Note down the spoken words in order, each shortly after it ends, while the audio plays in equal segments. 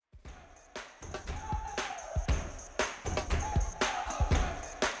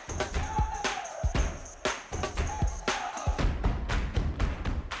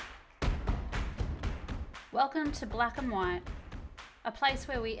Welcome to Black and White, a place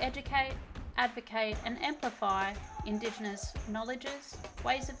where we educate, advocate and amplify Indigenous knowledges,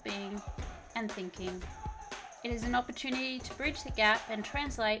 ways of being and thinking. It is an opportunity to bridge the gap and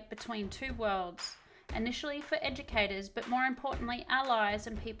translate between two worlds, initially for educators but more importantly allies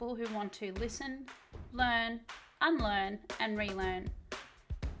and people who want to listen, learn, unlearn and relearn.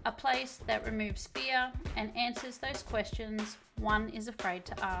 A place that removes fear and answers those questions one is afraid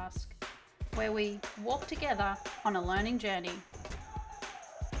to ask, where we walk together on a learning journey.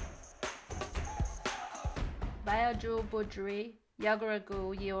 Bayaju Budri,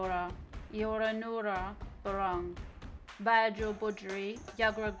 Yagaragu Yora, Yora Nura Barang. Bayaju Budri,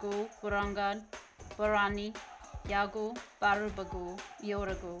 Yagaragu Burangan, Barani, Yagu, Barubagu,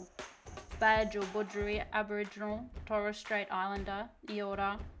 Yoragu. Bayaju Budri, Aboriginal, Torres Strait Islander,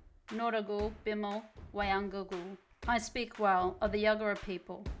 Yora, Noragu, Bimal, Wayangagu. I speak well of the Yagara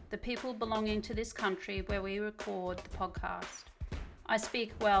people, the people belonging to this country where we record the podcast. I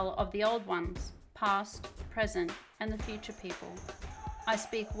speak well of the old ones, past, present, and the future people. I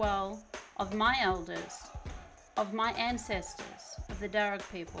speak well of my elders, of my ancestors, of the Darug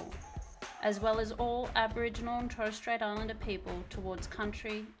people, as well as all Aboriginal and Torres Strait Islander people towards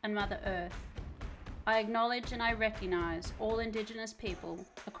country and Mother Earth. I acknowledge and I recognise all Indigenous people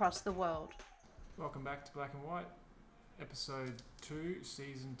across the world. Welcome back to Black and White, episode 2,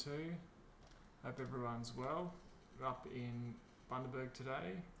 season 2. Hope everyone's well. We're up in Bundaberg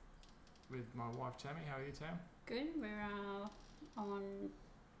today with my wife Tammy. How are you, Tam? Good. We're on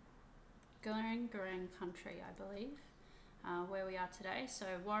Gurung country, I believe, where we are today. So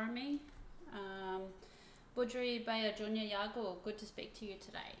Warrami, Budri Baya Junior Yago, good to speak to you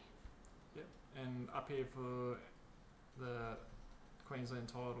today. Yep, and up here for the Queensland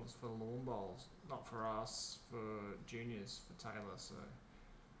titles for lawn bowls, not for us, for juniors, for Taylor. So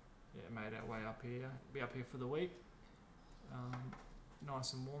yeah, made our way up here. Be up here for the week.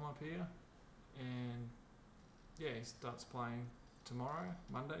 Nice and warm up here, and yeah, he starts playing tomorrow,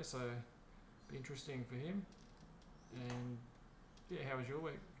 Monday. So be interesting for him. And yeah, how was your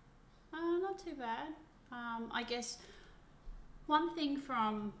week? Not too bad. I guess one thing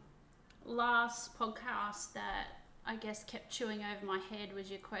from last podcast that I guess kept chewing over my head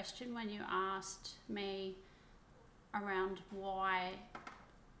was your question when you asked me around why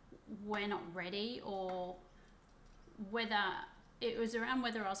we're not ready, or whether it was around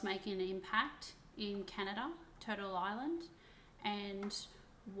whether I was making an impact in Canada, Turtle Island, and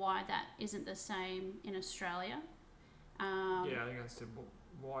why that isn't the same in Australia. Yeah, I think I said, well,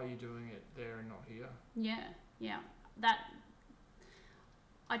 why are you doing it there and not here? Yeah. That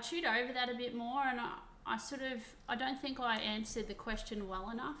I chewed over that a bit more, and I don't think I answered the question well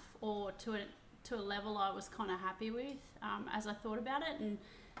enough, or to a level I was kind of happy with as I thought about it. And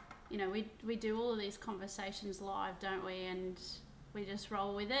you know, we do all of these conversations live, don't we? And we just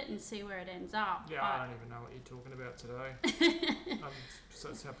roll with it and see where it ends up. Yeah, I don't even know what you're talking about today. So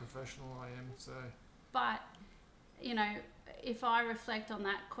that's how professional I am. So, but you know, if I reflect on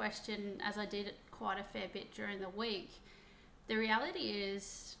that question, as I did quite a fair bit during the week, the reality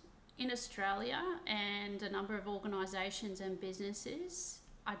is in Australia and a number of organisations and businesses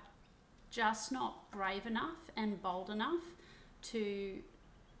are just not brave enough and bold enough to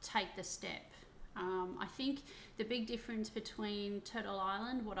take the step. I think the big difference between Turtle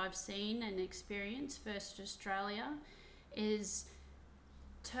Island, what I've seen and experienced versus Australia, is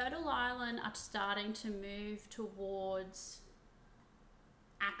Turtle Island are starting to move towards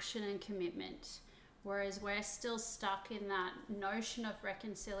action and commitment, whereas we're still stuck in that notion of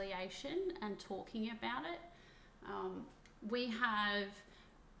reconciliation and talking about it. We have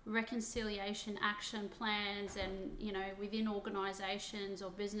reconciliation action plans, and you know, within organisations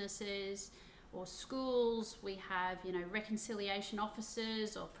or businesses or schools, we have, you know, reconciliation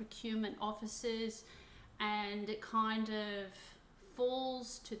officers or procurement officers, and it kind of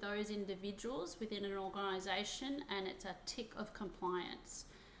falls to those individuals within an organisation, and it's a tick of compliance.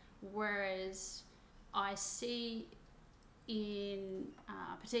 Whereas I see in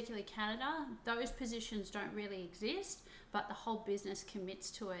particularly Canada, those positions don't really exist, but the whole business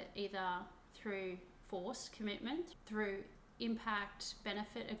commits to it, either through forced commitment, through impact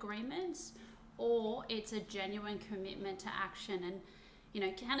benefit agreements, or it's a genuine commitment to action. And you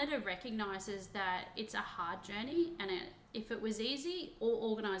know, Canada recognises that it's a hard journey, and if it was easy, all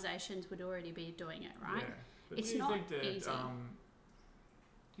organisations would already be doing it, right? Yeah. But it's not easy.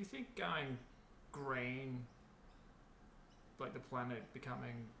 Do you think going green, like the planet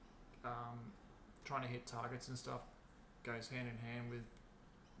becoming, trying to hit targets and stuff, goes hand in hand with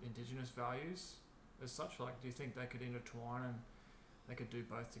Indigenous values as such? Like, do you think they could intertwine and they could do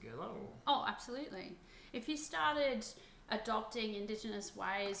both together? Or? Oh, absolutely. If you started adopting Indigenous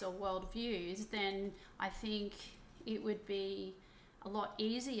ways or worldviews, then I think it would be a lot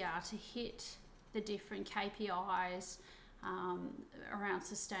easier to hit the different KPIs around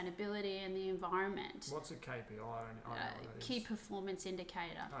sustainability and the environment. What's a KPI? I don't know what that Key is. Performance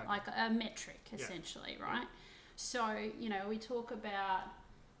indicator, Okay. like a metric essentially, right? So, we talk about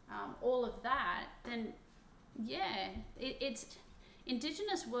all of that, then it's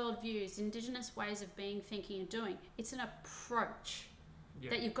Indigenous worldviews, Indigenous ways of being, thinking and doing. It's an approach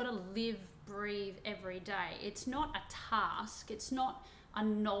that you've got to live, breathe every day. It's not a task. It's not a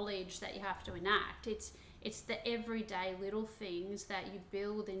knowledge that you have to enact. It's the everyday little things that you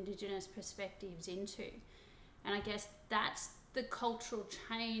build Indigenous perspectives into. And I guess that's the cultural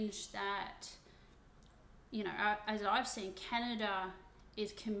change that, as I've seen, Canada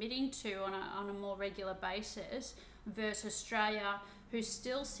is committing to on a more regular basis versus Australia, who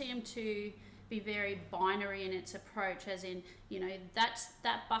still seem to be very binary in its approach, as in, that's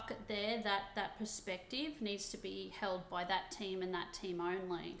that bucket there, that perspective needs to be held by that team and that team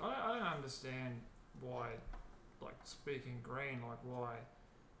only. I don't understand why, like, speaking green, like why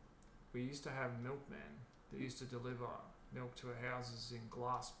we used to have milkmen that used to deliver milk to our houses in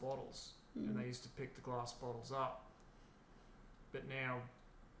glass bottles, and they used to pick the glass bottles up, but now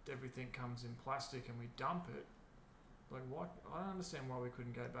everything comes in plastic and we dump it. Like, what? I don't understand why we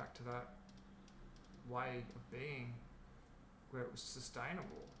couldn't go back to that way of being where it was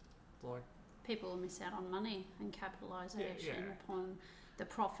sustainable. Like, people will miss out on money and capitalisation upon the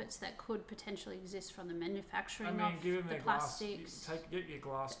profits that could potentially exist from the manufacturing of give them the their plastics. Get your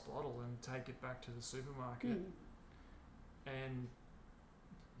glass bottle and take it back to the supermarket and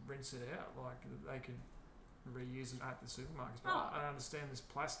rinse it out. Like, they could reuse it at the supermarkets. But I understand this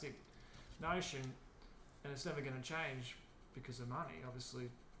plastic notion, and it's never going to change because of money, obviously.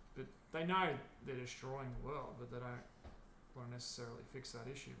 But they know they're destroying the world, but they don't want to necessarily fix that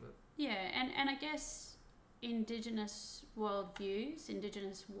issue. But and I guess Indigenous worldviews,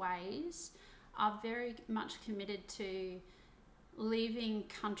 Indigenous ways are very much committed to leaving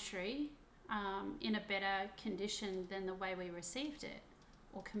country in a better condition than the way we received it,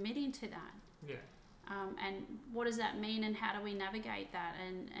 or committing to that. Yeah. And what does that mean, and how do we navigate that?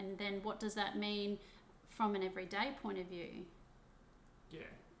 And then what does that mean from an everyday point of view? Yeah.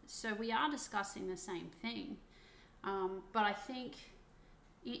 So we are discussing the same thing. But I think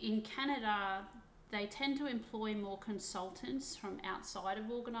in Canada, they tend to employ more consultants from outside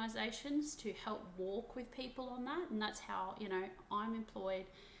of organisations to help walk with people on that. And that's how, I'm employed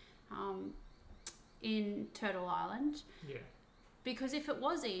in Turtle Island. Yeah. Because if it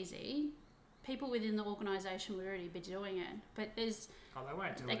was easy, people within the organisation would already be doing it. But they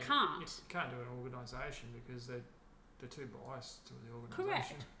won't do it. They can't. You can't do it in an organisation because they're too biased to the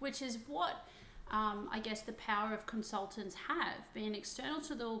organisation. Correct. Which is what I guess the power of consultants have, being external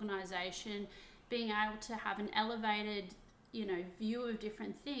to the organisation, being able to have an elevated, view of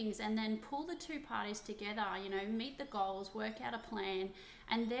different things, and then pull the two parties together, meet the goals, work out a plan,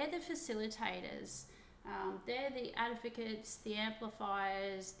 and they're the facilitators. They're the advocates, the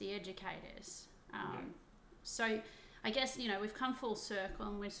amplifiers, the educators. So I guess, we've come full circle,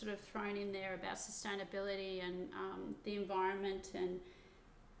 and we're sort of thrown in there about sustainability and the environment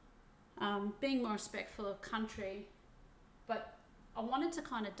and being more respectful of country. But I wanted to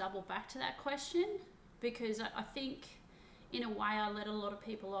kind of double back to that question, because I think in a way I let a lot of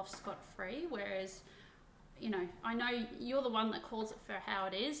people off scot-free, whereas, I know you're the one that calls it for how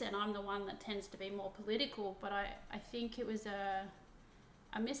it is, and I'm the one that tends to be more political, but I think it was a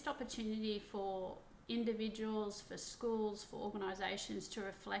missed opportunity for individuals, for schools, for organisations to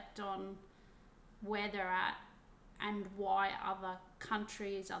reflect on where they're at and why other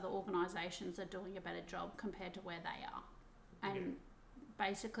countries, other organisations are doing a better job compared to where they are. And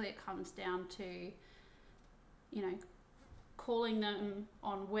basically it comes down to, calling them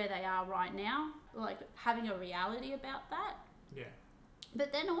on where they are right now, like having a reality about that. Yeah.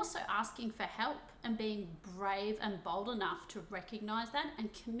 But then also asking for help and being brave and bold enough to recognise that and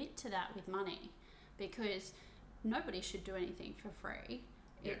commit to that with money, because nobody should do anything for free.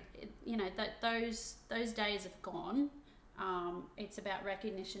 Yeah. Those days have gone. It's about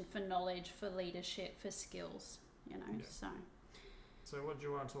recognition for knowledge, for leadership, for skills. So what do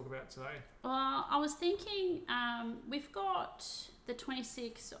you want to talk about today? Well, I was thinking we've got the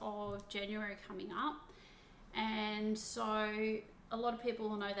 26th of January coming up, and so a lot of people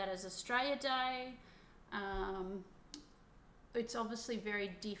will know that as Australia Day. It's obviously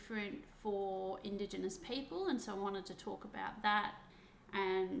very different for Indigenous people, and so I wanted to talk about that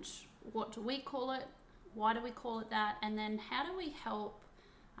and what do we call it, Why do we call it that? And then how do we help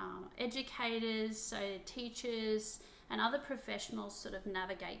educators, so teachers and other professionals sort of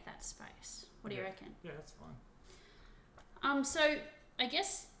navigate that space? What do you reckon? Yeah, that's fine. So I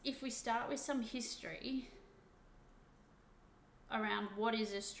guess if we start with some history around what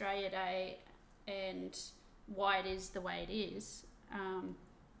is Australia Day and why it is the way it is,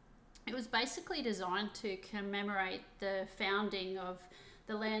 it was basically designed to commemorate the founding of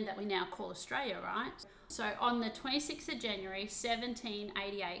the land that we now call Australia, right? So on the 26th of January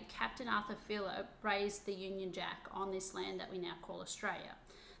 1788, Captain Arthur Phillip raised the Union Jack on this land that we now call Australia.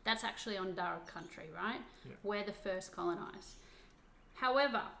 That's actually on Darug country, right? Yeah. We're the first colonised.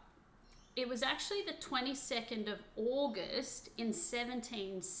 However, it was actually the 22nd of August in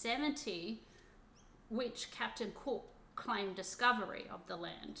 1770 which Captain Cook claimed discovery of the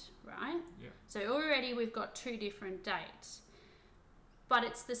land, right? Yeah. So already we've got two different dates. But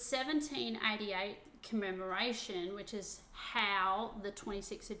it's the 1788 commemoration, which is how the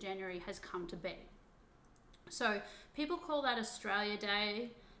 26th of January has come to be. So people call that Australia Day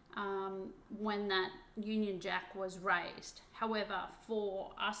when that Union Jack was raised. However,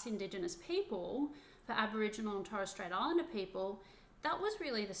 for us Indigenous people, for Aboriginal and Torres Strait Islander people, that was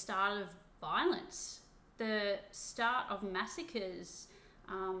really the start of violence, the start of massacres,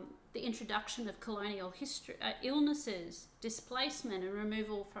 the introduction of colonial history, illnesses, displacement and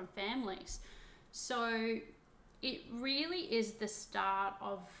removal from families. So it really is the start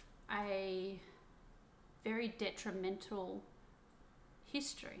of a very detrimental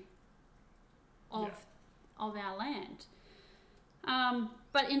history of our land.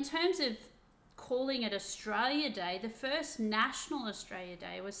 But in terms of calling it Australia Day, the first National Australia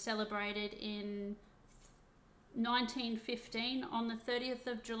Day was celebrated in 1915 on the 30th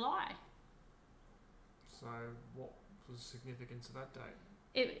of July. So what was the significance of that date?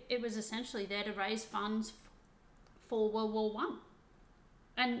 It was essentially there to raise funds for World War One.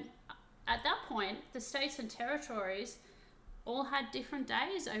 And at that point, the states and territories all had different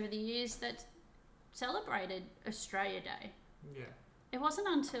days over the years that celebrated Australia Day. Yeah. It wasn't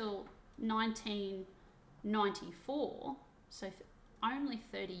until 1994, so only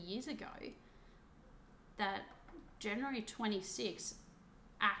 30 years ago, that January 26th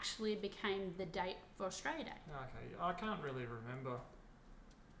actually became the date for Australia Day. Okay, I can't really remember.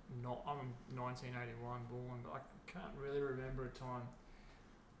 I'm 1981 born, but I can't really remember a time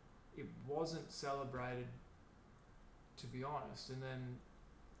it wasn't celebrated, to be honest. And then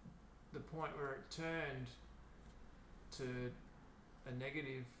the point where it turned to a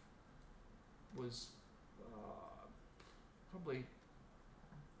negative was probably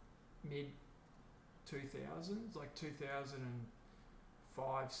mid 2000s, like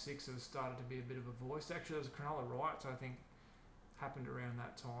 2005, 6. It started to be a bit of a voice. Actually, there was a Cronulla riots, I think, happened around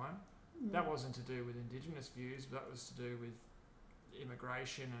that time. That wasn't to do with Indigenous views, but that was to do with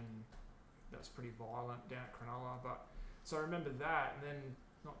immigration, and that's pretty violent down at Cronulla. But so I remember that, and then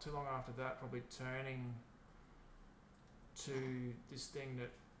not too long after that, probably turning to this thing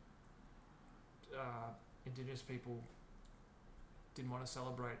that Indigenous people didn't want to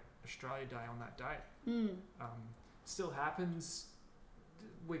celebrate Australia Day on that date. Still happens.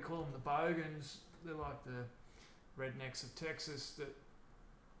 We call them the Bogans. They're like the rednecks of Texas that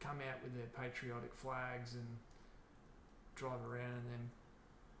come out with their patriotic flags and drive around in them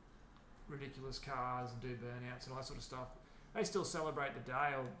ridiculous cars and do burnouts and all that sort of stuff. They still celebrate the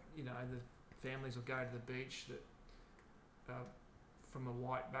day, or the families will go to the beach that from a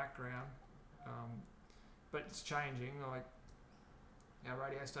white background. But it's changing. Like our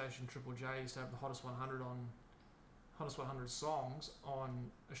radio station Triple J used to have the hottest 100 songs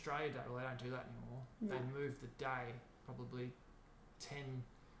on Australia Day. Well, they don't do that anymore. No. They moved the day probably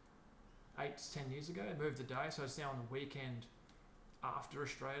 8 to 10 years ago. They moved the day, so it's now on the weekend after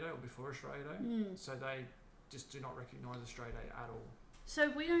Australia Day or before Australia Day. So they just do not recognise Australia Day at all. So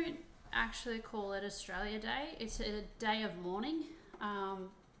we don't actually call it Australia Day. It's a day of mourning.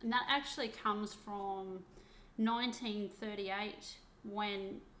 And that actually comes from 1938,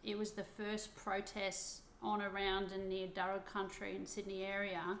 when it was the first protests on, around and near Darug country in Sydney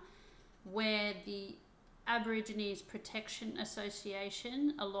area, where the Aborigines Protection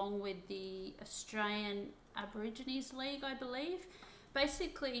Association, along with the Australian Aborigines League, I believe,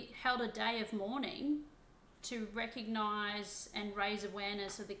 basically held a day of mourning to recognise and raise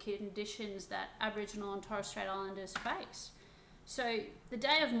awareness of the conditions that Aboriginal and Torres Strait Islanders face. So the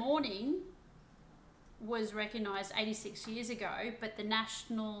day of mourning was recognised 86 years ago, but the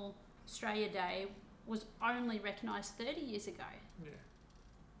National Australia Day was only recognised 30 years ago. Yeah.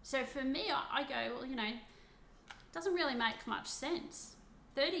 So for me, I go, well, it doesn't really make much sense.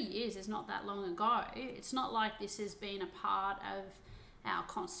 30 years is not that long ago. It's not like this has been a part of our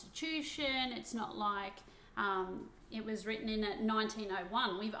constitution. It's not like it was written in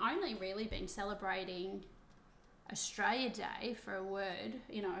 1901. We've only really been celebrating Australia Day, for a word,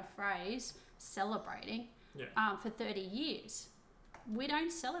 a phrase, celebrating, for 30 years. We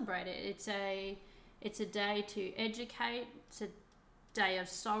don't celebrate it. It's a day to educate. It's a day of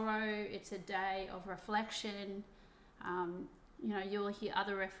sorrow. It's a day of reflection. You'll hear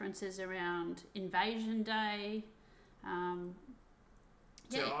other references around Invasion Day. I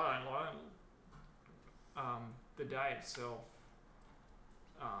don't like the day itself.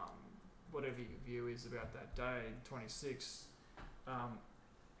 Whatever your view is about that day, 26.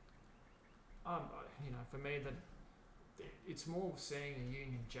 For me, it's more seeing a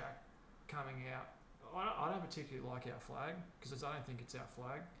Union Jack coming out. I don't particularly like our flag because I don't think it's our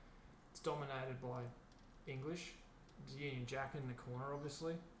flag. It's dominated by English. The Union Jack in the corner,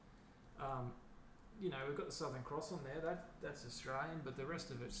 obviously. We've got the Southern Cross on there. That's Australian, but the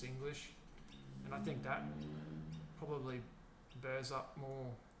rest of it's English. And I think that probably bears up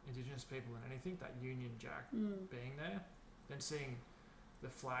more Indigenous people than anything, that Union Jack being there. Then seeing the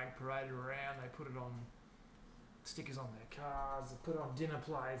flag paraded around, they put it on stickers on their cars, they put it on dinner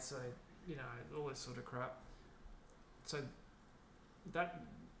plates, all this sort of crap. So that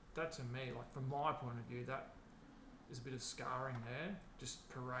to me, like from my point of view, that is a bit of scarring there, just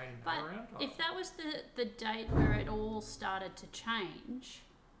parading that around. If that was the date where it all started to change,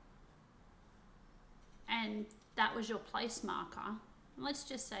 and that was your place marker, let's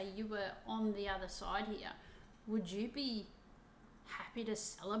just say you were on the other side here, would you be happy to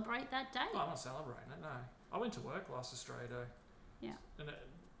celebrate that day? I'm not celebrating it, no. I went to work last Australia Day. Yeah. And I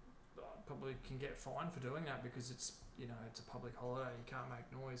probably can get fined for doing that because it's a public holiday, you can't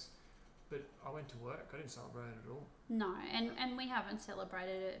make noise. But I went to work, I didn't celebrate it at all. No, and we haven't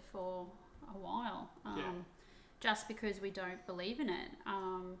celebrated it for a while. Just because we don't believe in it.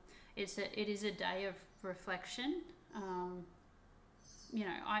 It is a day of reflection.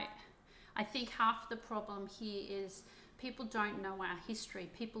 I think half the problem here is people don't know our history.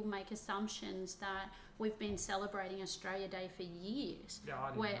 People make assumptions that we've been celebrating Australia Day for years. Yeah,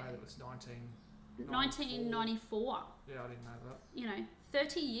 I didn't know it was 1994. Yeah, I didn't know that.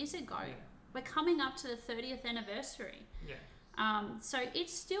 30 years ago. Yeah. We're coming up to the 30th anniversary. Yeah. So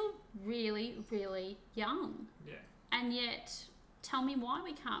it's still really, really young. Yeah. And yet, tell me why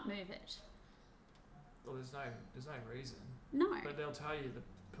we can't move it. Well, there's no reason. No. But they'll tell you, the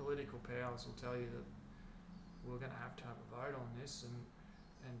political powers will tell you that we're going to have a vote on this, and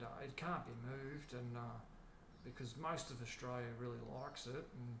it can't be moved, and because most of Australia really likes it,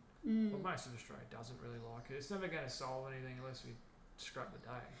 and most of Australia doesn't really like it. It's never going to solve anything unless we scrap the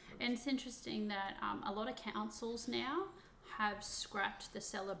day. And it's interesting that a lot of councils now have scrapped the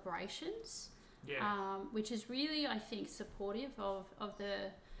celebrations, which is really, I think, supportive of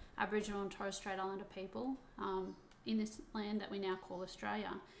the Aboriginal and Torres Strait Islander people in this land that we now call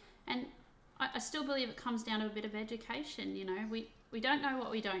Australia. And I still believe it comes down to a bit of education. We don't know what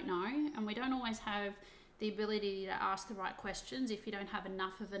we don't know, and we don't always have the ability to ask the right questions if you don't have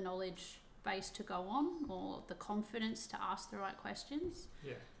enough of a knowledge base to go on, or the confidence to ask the right questions.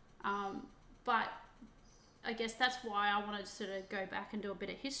 Yeah. But I guess that's why I wanted to sort of go back and do a bit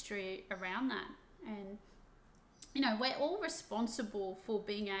of history around that. And we're all responsible for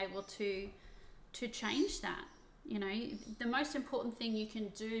being able to change that. The most important thing you can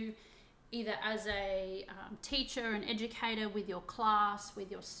do, either as a teacher and educator with your class,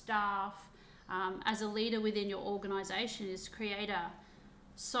 with your staff, as a leader within your organisation, is create a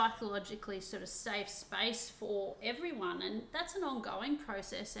psychologically sort of safe space for everyone. And that's an ongoing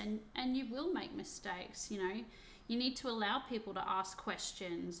process, and you will make mistakes. You need to allow people to ask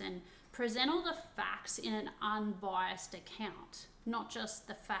questions and present all the facts in an unbiased account, not just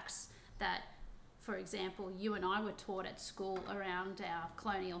the facts that, for example, you and I were taught at school around our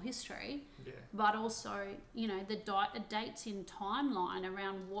colonial history, but also, the dates in timeline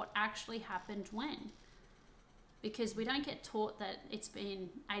around what actually happened when. Because we don't get taught that it's been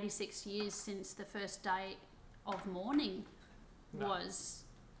 86 years since the first day of mourning was,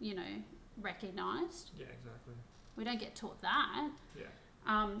 recognised. Yeah, exactly. We don't get taught that. Yeah.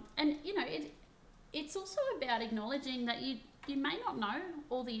 And, it's also about acknowledging that you may not know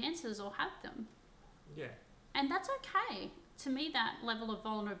all the answers or have them. Yeah. And that's okay. To me, that level of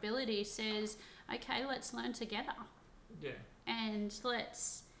vulnerability says, okay, let's learn together. Yeah. And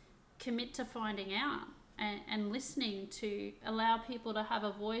let's commit to finding out and listening, to allow people to have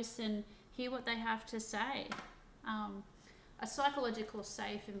a voice and hear what they have to say. A psychological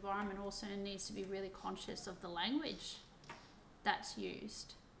safe environment also needs to be really conscious of the language that's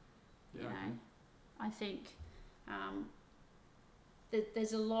used. Yeah, You know, okay. I think that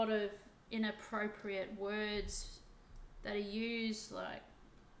there's a lot of inappropriate words that are used, like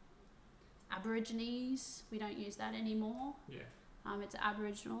Aborigines. We don't use that anymore. Yeah. It's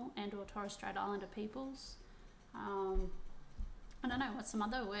Aboriginal and or Torres Strait Islander peoples. I don't know what's some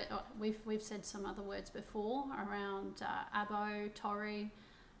other word. We've said some other words before around Abo, Torres.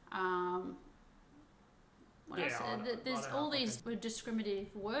 What else? There's all these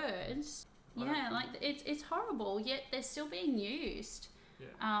discriminative words. Yeah, like it's horrible. Yet they're still being used.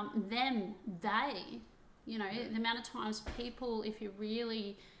 Yeah. Them, they. You know, the amount of times people, if you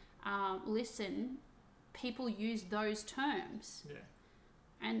really listen, people use those terms. Yeah.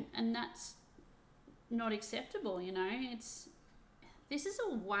 And that's not acceptable. You know, this is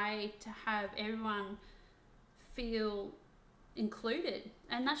a way to have everyone feel included,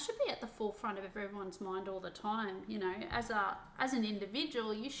 and that should be at the forefront of everyone's mind all the time. You know, as an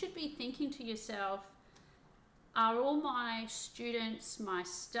individual, you should be thinking to yourself, are all my students, my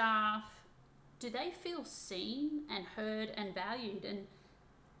staff, do they feel seen and heard and valued? And,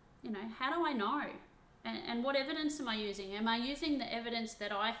 you know, how do I know? And what evidence am I using? Am I using the evidence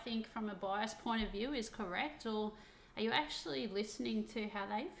that I think from a biased point of view is correct, or are you actually listening to how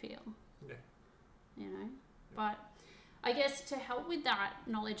they feel? Yeah. You know, but I guess to help with that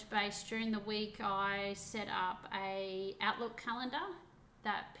knowledge base, during the week I set up a Outlook calendar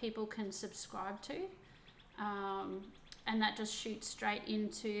that people can subscribe to, and that just shoots straight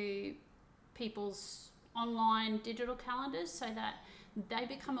into people's online digital calendars so that they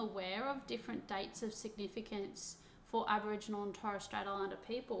become aware of different dates of significance for Aboriginal and Torres Strait Islander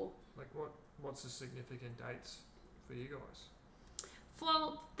people. Like what's the significant dates for you guys?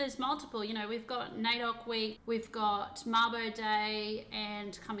 Well, there's multiple. You know, we've got NAIDOC Week, we've got Mabo Day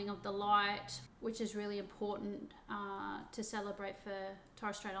and Coming of the Light, which is really important to celebrate for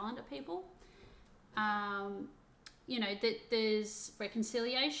Torres Strait Islander people. You know, there's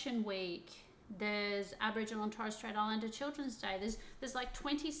Reconciliation Week, there's Aboriginal and Torres Strait Islander Children's Day. There's like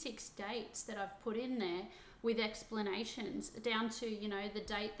 26 dates that I've put in there with explanations down to, you know, the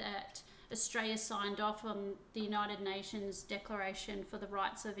date that Australia signed off on the United Nations Declaration for the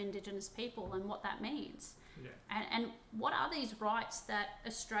Rights of Indigenous People and what that means. Yeah. And what are these rights that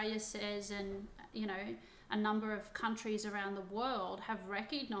Australia says, and, you know, a number of countries around the world have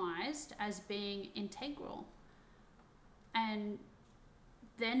recognised as being integral? And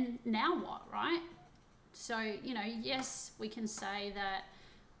then now what, right? So, you know, yes, we can say that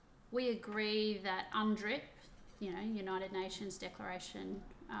we agree that UNDRIP, you know, United Nations Declaration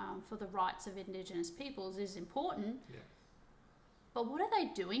for the Rights of Indigenous Peoples is important. Yeah. But what are they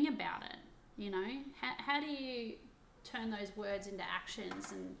doing about it? You know, how do you turn those words into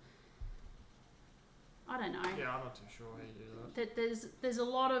actions? And I don't know. Yeah, I'm not too sure how you do that. There's a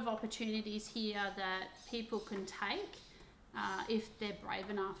lot of opportunities here that people can take if they're brave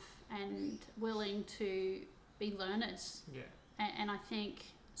enough and willing to be learners. Yeah. And I think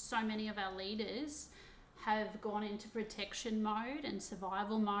so many of our leaders have gone into protection mode and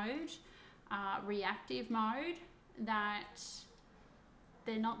survival mode, reactive mode, that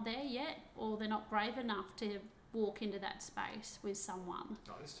they're not there yet, or they're not brave enough to walk into that space with someone.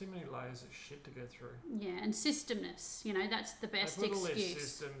 Oh, there's too many layers of shit to go through. Yeah, and systemness, you know, that's the best they put excuse. all these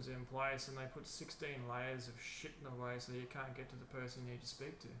systems in place, and they put 16 layers of shit in the way so you can't get to the person you need to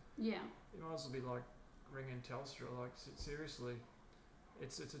speak to. Yeah. You might as well be like ringing Telstra, like seriously.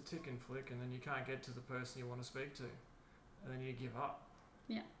 It's a tick and flick, and then you can't get to the person you want to speak to, and then you give up.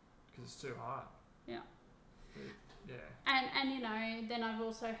 Yeah. Because it's too hard. Yeah. But, yeah. And you know, then I've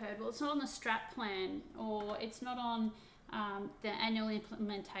also heard, well, it's not on the STRAT plan, or it's not on the annual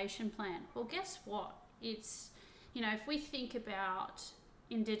implementation plan. Well, guess what? It's, you know, if we think about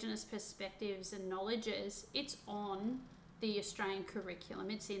Indigenous perspectives and knowledges, it's on the Australian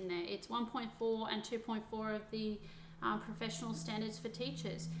curriculum. It's in there. It's 1.4 and 2.4 of the professional standards for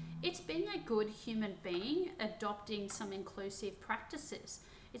teachers. It's being a good human being, adopting some inclusive practices.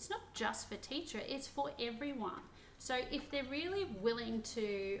 It's not just for teacher, it's for everyone. So if they're really willing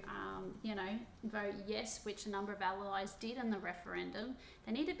to, you know, vote yes, which a number of allies did in the referendum,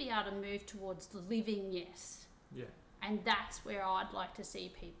 they need to be able to move towards living yes. Yeah. And that's where I'd like to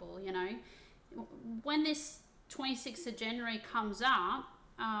see people, you know. When this 26th of January comes up,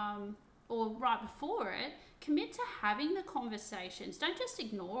 or right before it, commit to having the conversations. Don't just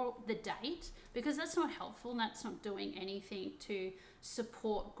ignore the date, because that's not helpful and that's not doing anything to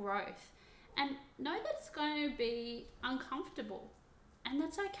support growth. And know that it's going to be uncomfortable, and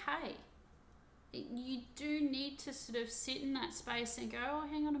that's okay. You do need to sort of sit in that space and go, oh,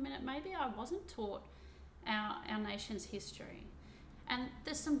 hang on a minute, maybe I wasn't taught our nation's history. And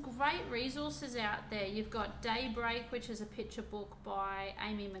there's some great resources out there. You've got Daybreak, which is a picture book by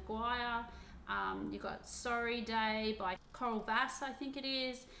Amy Maguire. You've got Sorry Day by Coral Vass, I think it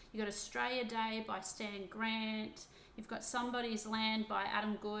is. You've got Australia Day by Stan Grant. You've got Somebody's Land by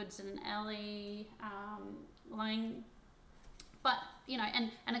Adam Goods and Ellie Lang. But, you know,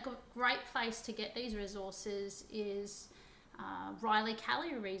 and a great place to get these resources is Riley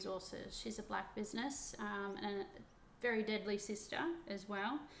Kelly Resources. She's a black business and a very deadly sister as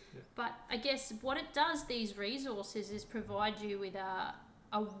well. Yeah. But I guess what it does, these resources, is provide you with a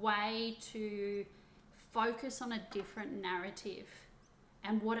way to focus on a different narrative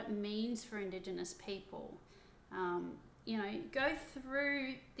and what it means for Indigenous people. You know, go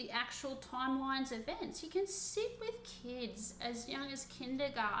through the actual timelines of events. You can sit with kids as young as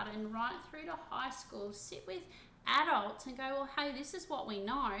kindergarten right through to high school, sit with adults and go, well, hey, this is what we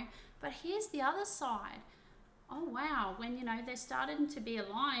know, but here's the other side. Oh, wow, when, you know, they're starting to be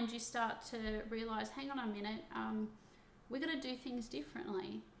aligned, you start to realise, hang on a minute, we've got to do things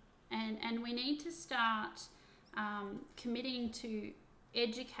differently. And we need to start committing to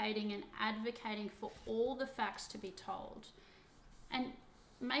educating and advocating for all the facts to be told. And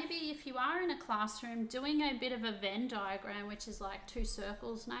maybe if you are in a classroom, doing a bit of a Venn diagram, which is like two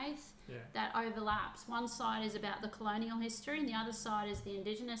circles, Nath, that overlaps. One side is about the colonial history and the other side is the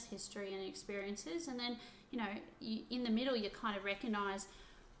Indigenous history and experiences. And then, you know, in the middle, you kind of recognise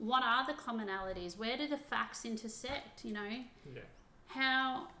what are the commonalities? Where do the facts intersect, you know? Yeah.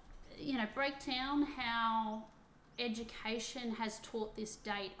 How, you know, break down how education has taught this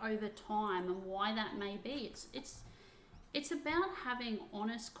date over time and why that may be. It's about having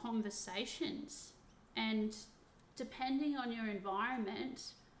honest conversations, and depending on your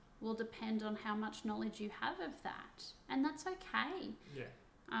environment will depend on how much knowledge you have of that, and that's okay.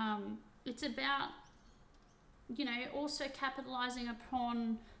 Yeah. It's about, you know, also capitalising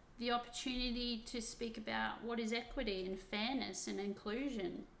upon the opportunity to speak about what is equity and fairness and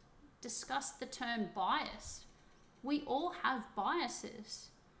inclusion. Discuss the term bias. We all have biases,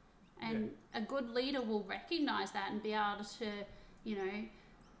 and a good leader will recognise that and be able to, you know,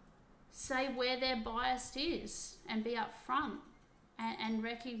 say where their bias is and be upfront and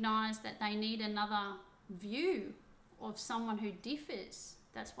recognise that they need another view of someone who differs.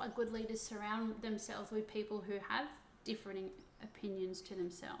 That's why good leaders surround themselves with people who have different opinions to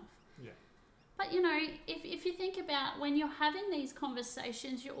themselves. Yeah. But, you know, if you think about when you're having these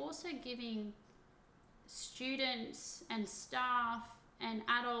conversations, you're also giving students and staff and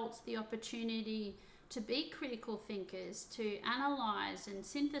adults the opportunity to be critical thinkers, to analyse and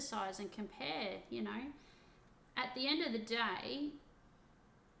synthesise and compare, you know. At the end of the day,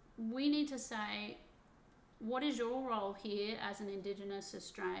 we need to say, what is your role here as an Indigenous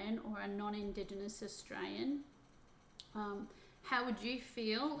Australian or a non-Indigenous Australian? How would you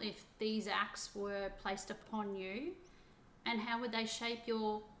feel if these acts were placed upon you? And how would they shape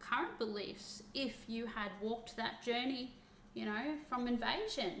your current beliefs if you had walked that journey, you know, from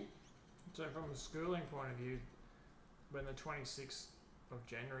invasion? So from a schooling point of view, when the 26th of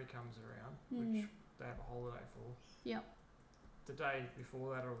January comes around, which they have a holiday for, Yep. the day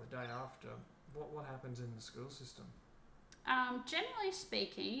before that or the day after, what happens in the school system? Generally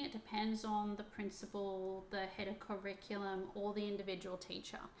speaking, it depends on the principal, the head of curriculum, or the individual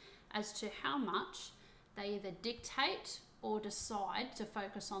teacher as to how much they either dictate or decide to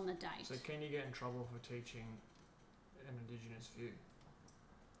focus on the date. So can you get in trouble for teaching an Indigenous view?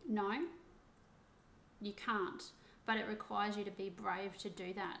 No, you can't. But it requires you to be brave to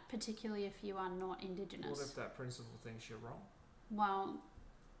do that, particularly if you are not Indigenous. What if that principal thinks you're wrong? Well,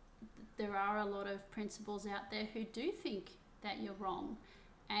 there are a lot of principals out there who do think that you're wrong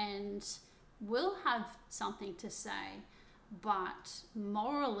and will have something to say, but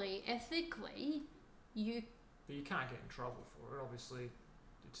morally, ethically, But you can't get in trouble for it, obviously.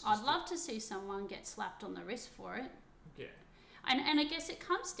 I'd love to see someone get slapped on the wrist for it. Yeah. And I guess it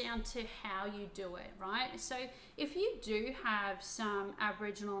comes down to how you do it, right? So if you do have some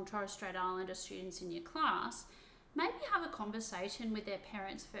Aboriginal and Torres Strait Islander students in your class, maybe have a conversation with their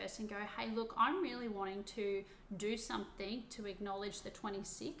parents first and go, hey, look, I'm really wanting to do something to acknowledge the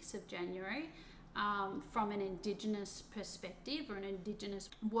 26th of January from an Indigenous perspective or an Indigenous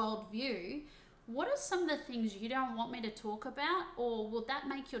worldview. What are some of the things you don't want me to talk about, or will that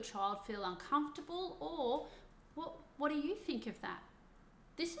make your child feel uncomfortable, or what do you think of that?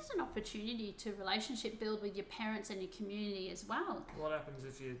 This is an opportunity to relationship build with your parents and your community as well. What happens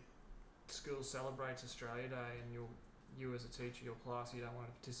if your school celebrates Australia Day and you as a teacher, your class, you don't want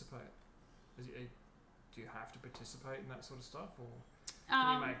to participate? Do you have to participate in that sort of stuff? Or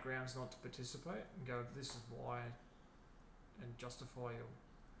Can you make grounds not to participate and go, this is why, and justify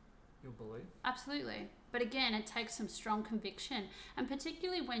your belief? Absolutely. But again, it takes some strong conviction. And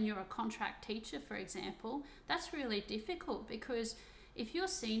particularly when you're a contract teacher, for example, that's really difficult, because if you're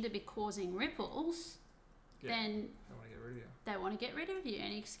seen to be causing ripples, then they want to get rid of you. They want to get rid of you,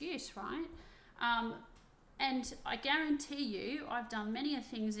 any excuse, right? And I guarantee you, I've done many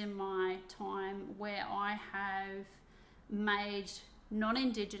things in my time where I have made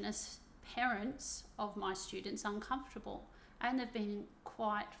non-Indigenous parents of my students uncomfortable, and they've been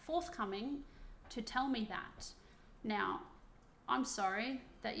quite forthcoming to tell me that. Now, I'm sorry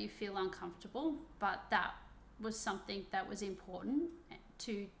that you feel uncomfortable, but that was something that was important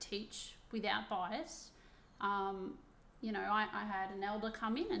to teach without bias. You know, I had an elder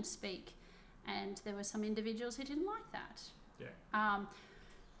come in and speak, and there were some individuals who didn't like that. Yeah.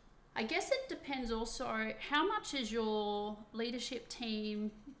 I guess it depends also, how much is your leadership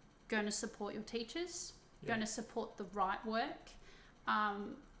team going to support your teachers, going to support the right work?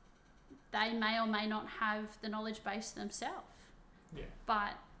 They may or may not have the knowledge base themselves. Yeah.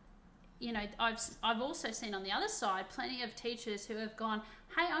 But, you know, I've also seen on the other side plenty of teachers who have gone,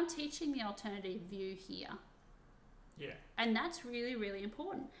 hey, I'm teaching the alternative view here. Yeah. And that's really, really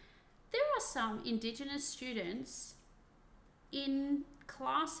important. There are some Indigenous students in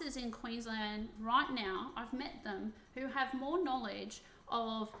classes in Queensland right now, I've met them, who have more knowledge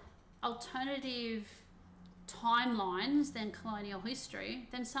of alternative timelines than colonial history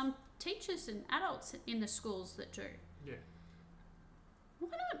than some teachers and adults in the schools that do. Yeah. Why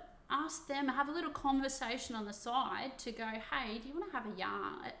not ask them, have a little conversation on the side to go, hey, do you want to have a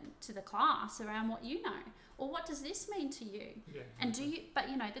yarn to the class around what you know? Or what does this mean to you? Yeah. And do you, but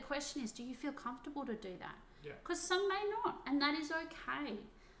you know, the question is, do you feel comfortable to do that? Yeah. Because some may not, and that is okay.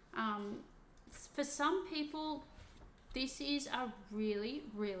 For some people, this is a really,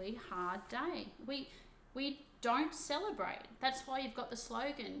 really hard day. We don't celebrate. That's why you've got the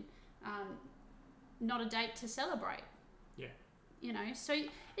slogan, not a date to celebrate. Yeah. You know, so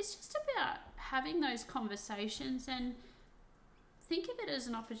it's just about having those conversations and think of it as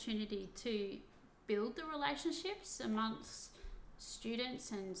an opportunity to build the relationships amongst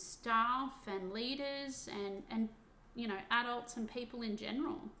students and staff and leaders and you know, adults and people in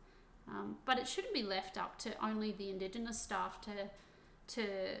general. But it shouldn't be left up to only the Indigenous staff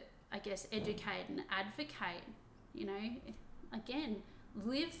to I guess, educate and advocate. You know, again,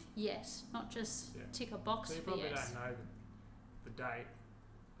 live yes, not just tick a box so you for probably yes. don't know the date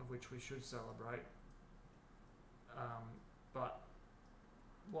of which we should celebrate, but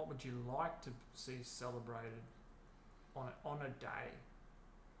what would you like to see celebrated on a day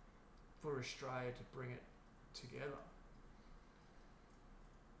for Australia to bring it together?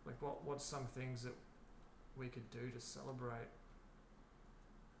 Like what's some things that we could do to celebrate?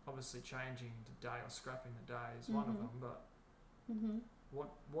 Obviously changing the day or scrapping the day is one of them, but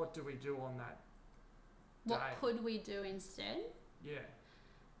what do we do on that day? What could we do instead? Yeah.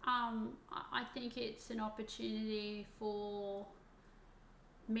 I think it's an opportunity for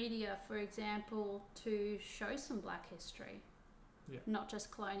media, for example, to show some Black history, not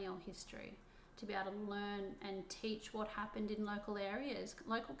just colonial history, to be able to learn and teach what happened in local areas.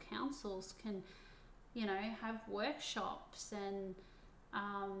 Local councils can, you know, have workshops and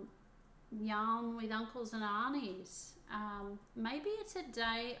yarn with uncles and aunties. Maybe it's a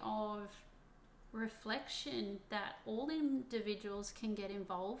day of reflection that all individuals can get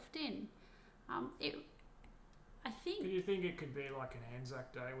involved in. I think. Do you think it could be like an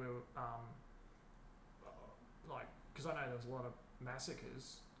Anzac Day where, like, because I know there's a lot of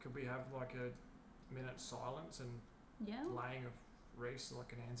massacres. Could we have like a minute's silence and laying of wreaths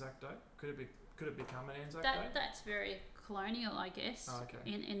like an Anzac Day? Could it become an Anzac Day? That's very colonial, I guess. Oh, okay.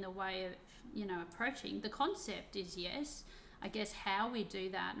 In the way of, you know, approaching. The concept is yes. I guess how we do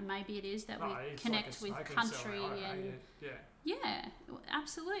that, and maybe it is that we connect with country and yeah,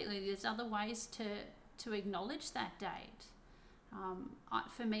 absolutely. There's other ways to acknowledge that date.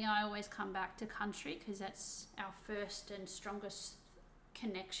 For me, I always come back to country because that's our first and strongest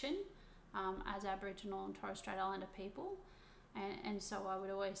connection as Aboriginal and Torres Strait Islander people. And so I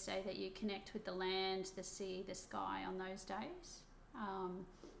would always say that you connect with the land, the sea, the sky on those days.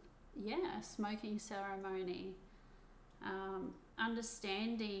 Smoking ceremony,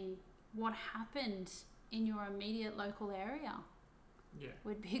 understanding what happened in your immediate local area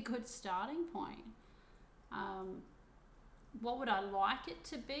would be a good starting point. What would I like it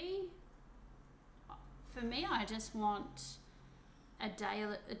to be? For me, I just want a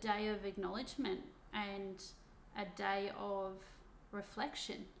day of acknowledgement and a day of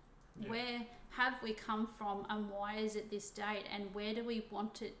reflection where have we come from, and why is it this date, and where do we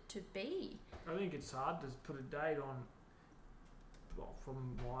want it to be? I think it's hard to put a date on, well,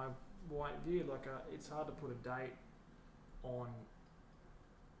 from my point of view, it's hard to put a date on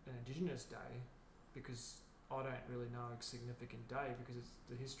an Indigenous Day because I don't really know a significant day because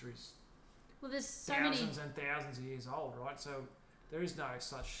the history's Well, there's so thousands and thousands of years old, right? So there is no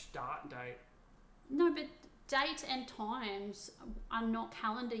such start date. No, but date and times are not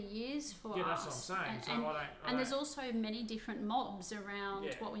calendar years for us. Yeah, that's what I'm saying. And there's also many different mobs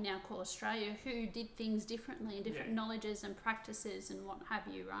around what we now call Australia who did things differently and different knowledges and practices and what have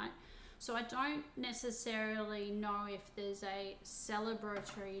you, right? So I don't necessarily know if there's a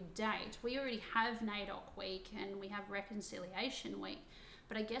celebratory date. We already have NAIDOC Week and we have Reconciliation Week.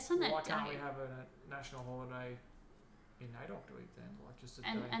 But I guess on that day... Why can't we have a national holiday in NAIDOC Week then? Just a day?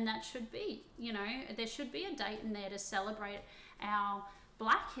 And that should be, there should be a date in there to celebrate our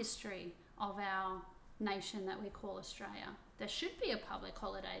black history of our nation that we call Australia. There should be a public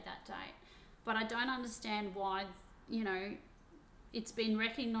holiday that day. But I don't understand why, it's been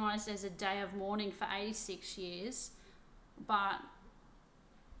recognised as a day of mourning for 86 years, but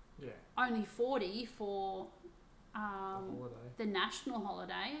only 40 for the national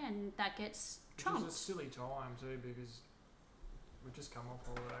holiday, and that gets trumped. It's a silly time too because we've just come off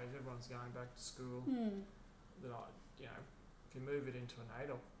holidays, everyone's going back to school. If you move it into a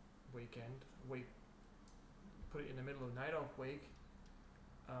NAIDOC weekend, we put it in the middle of NAIDOC week,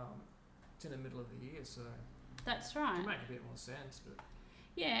 it's in the middle of the year, so that's right. It would make a bit more sense. But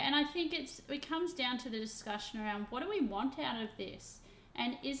yeah, and I think it comes down to the discussion around what do we want out of this?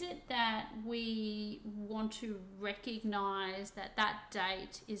 And is it that we want to recognise that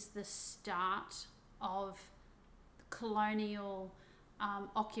date is the start of colonial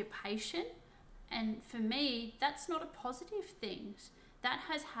occupation? And for me, that's not a positive thing. That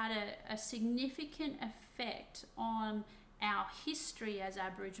has had a significant effect on our history as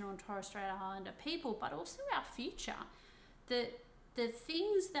Aboriginal and Torres Strait Islander people, but also our future. The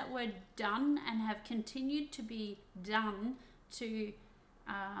things that were done and have continued to be done to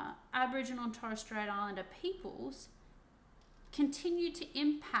Aboriginal and Torres Strait Islander peoples continue to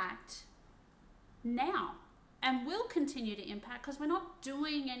impact now and will continue to impact because we're not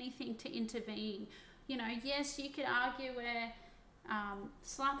doing anything to intervene. Yes, you could argue we're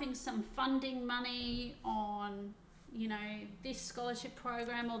slapping some funding money on this scholarship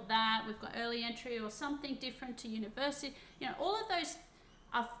program or that, we've got early entry or something different to university, all of those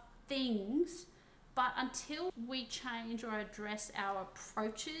are things, but until we change or address our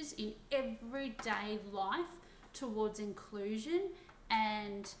approaches in everyday life towards inclusion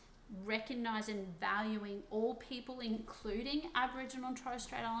and recognise and valuing all people, including Aboriginal and Torres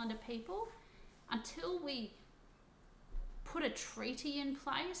Strait Islander people, until we put a treaty in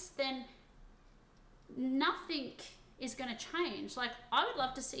place, then nothing is going to change. I would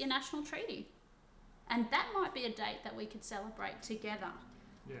love to see a national treaty, and that might be a date that we could celebrate together.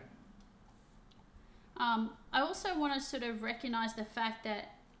 Yeah. I also want to sort of recognise the fact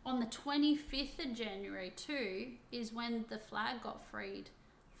that on the 25th of January too is when the flag got freed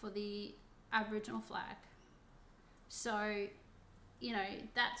for the Aboriginal flag. So,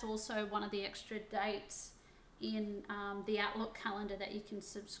 that's also one of the extra dates in the Outlook calendar that you can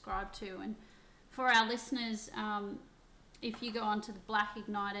subscribe to. And for our listeners, if you go onto the Black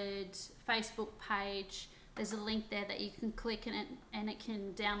Ignited Facebook page, there's a link there that you can click and it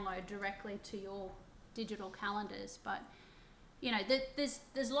can download directly to your digital calendars. But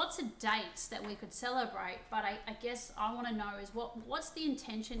there's lots of dates that we could celebrate, but I guess I want to know is what's the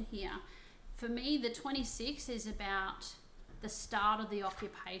intention here? For me, the 26th is about the start of the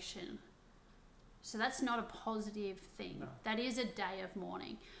occupation. So that's not a positive thing. No. That is a day of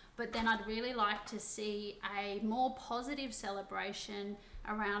mourning. But then I'd really like to see a more positive celebration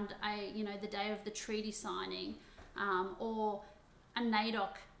around the day of the treaty signing, or a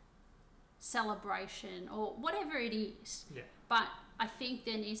NAIDOC celebration, or whatever it is. Yeah. But I think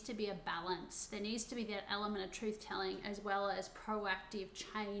there needs to be a balance. There needs to be that element of truth-telling as well as proactive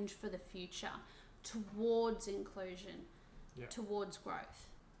change for the future towards inclusion, towards growth.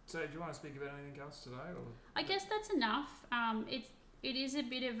 So do you want to speak about anything else today? Or? I guess that's enough. It is a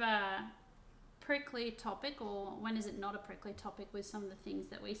bit of a prickly topic, or when is it not a prickly topic with some of the things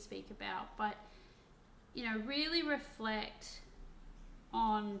that we speak about, but really reflect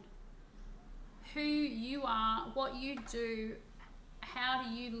on who you are, what you do, how do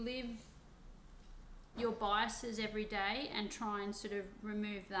you live your biases every day and try and sort of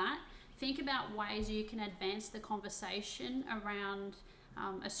remove that. Think about ways you can advance the conversation around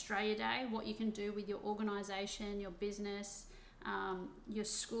Australia Day, what you can do with your organisation, your business, your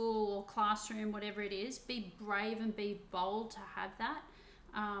school or classroom, whatever it is. Be brave and be bold to have that.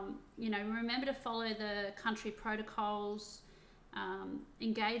 Remember to follow the country protocols,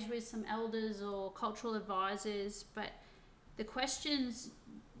 engage with some elders or cultural advisors, but the questions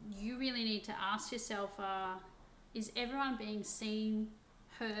you really need to ask yourself are, is everyone being seen,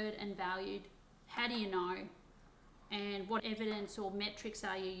 heard and valued? How do you know? And what evidence or metrics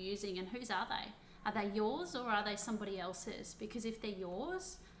are you using, and whose are they? Are they yours or are they somebody else's? Because if they're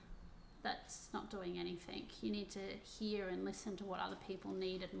yours, that's not doing anything. You need to hear and listen to what other people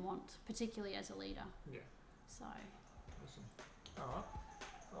need and want, particularly as a leader. Yeah. So. Awesome. All right.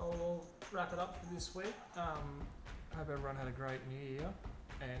 I'll wrap it up for this week. Hope everyone had a great new year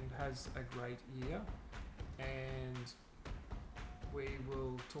and has a great year. And we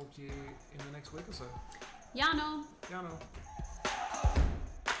will talk to you in the next week or so. Yano. Yano.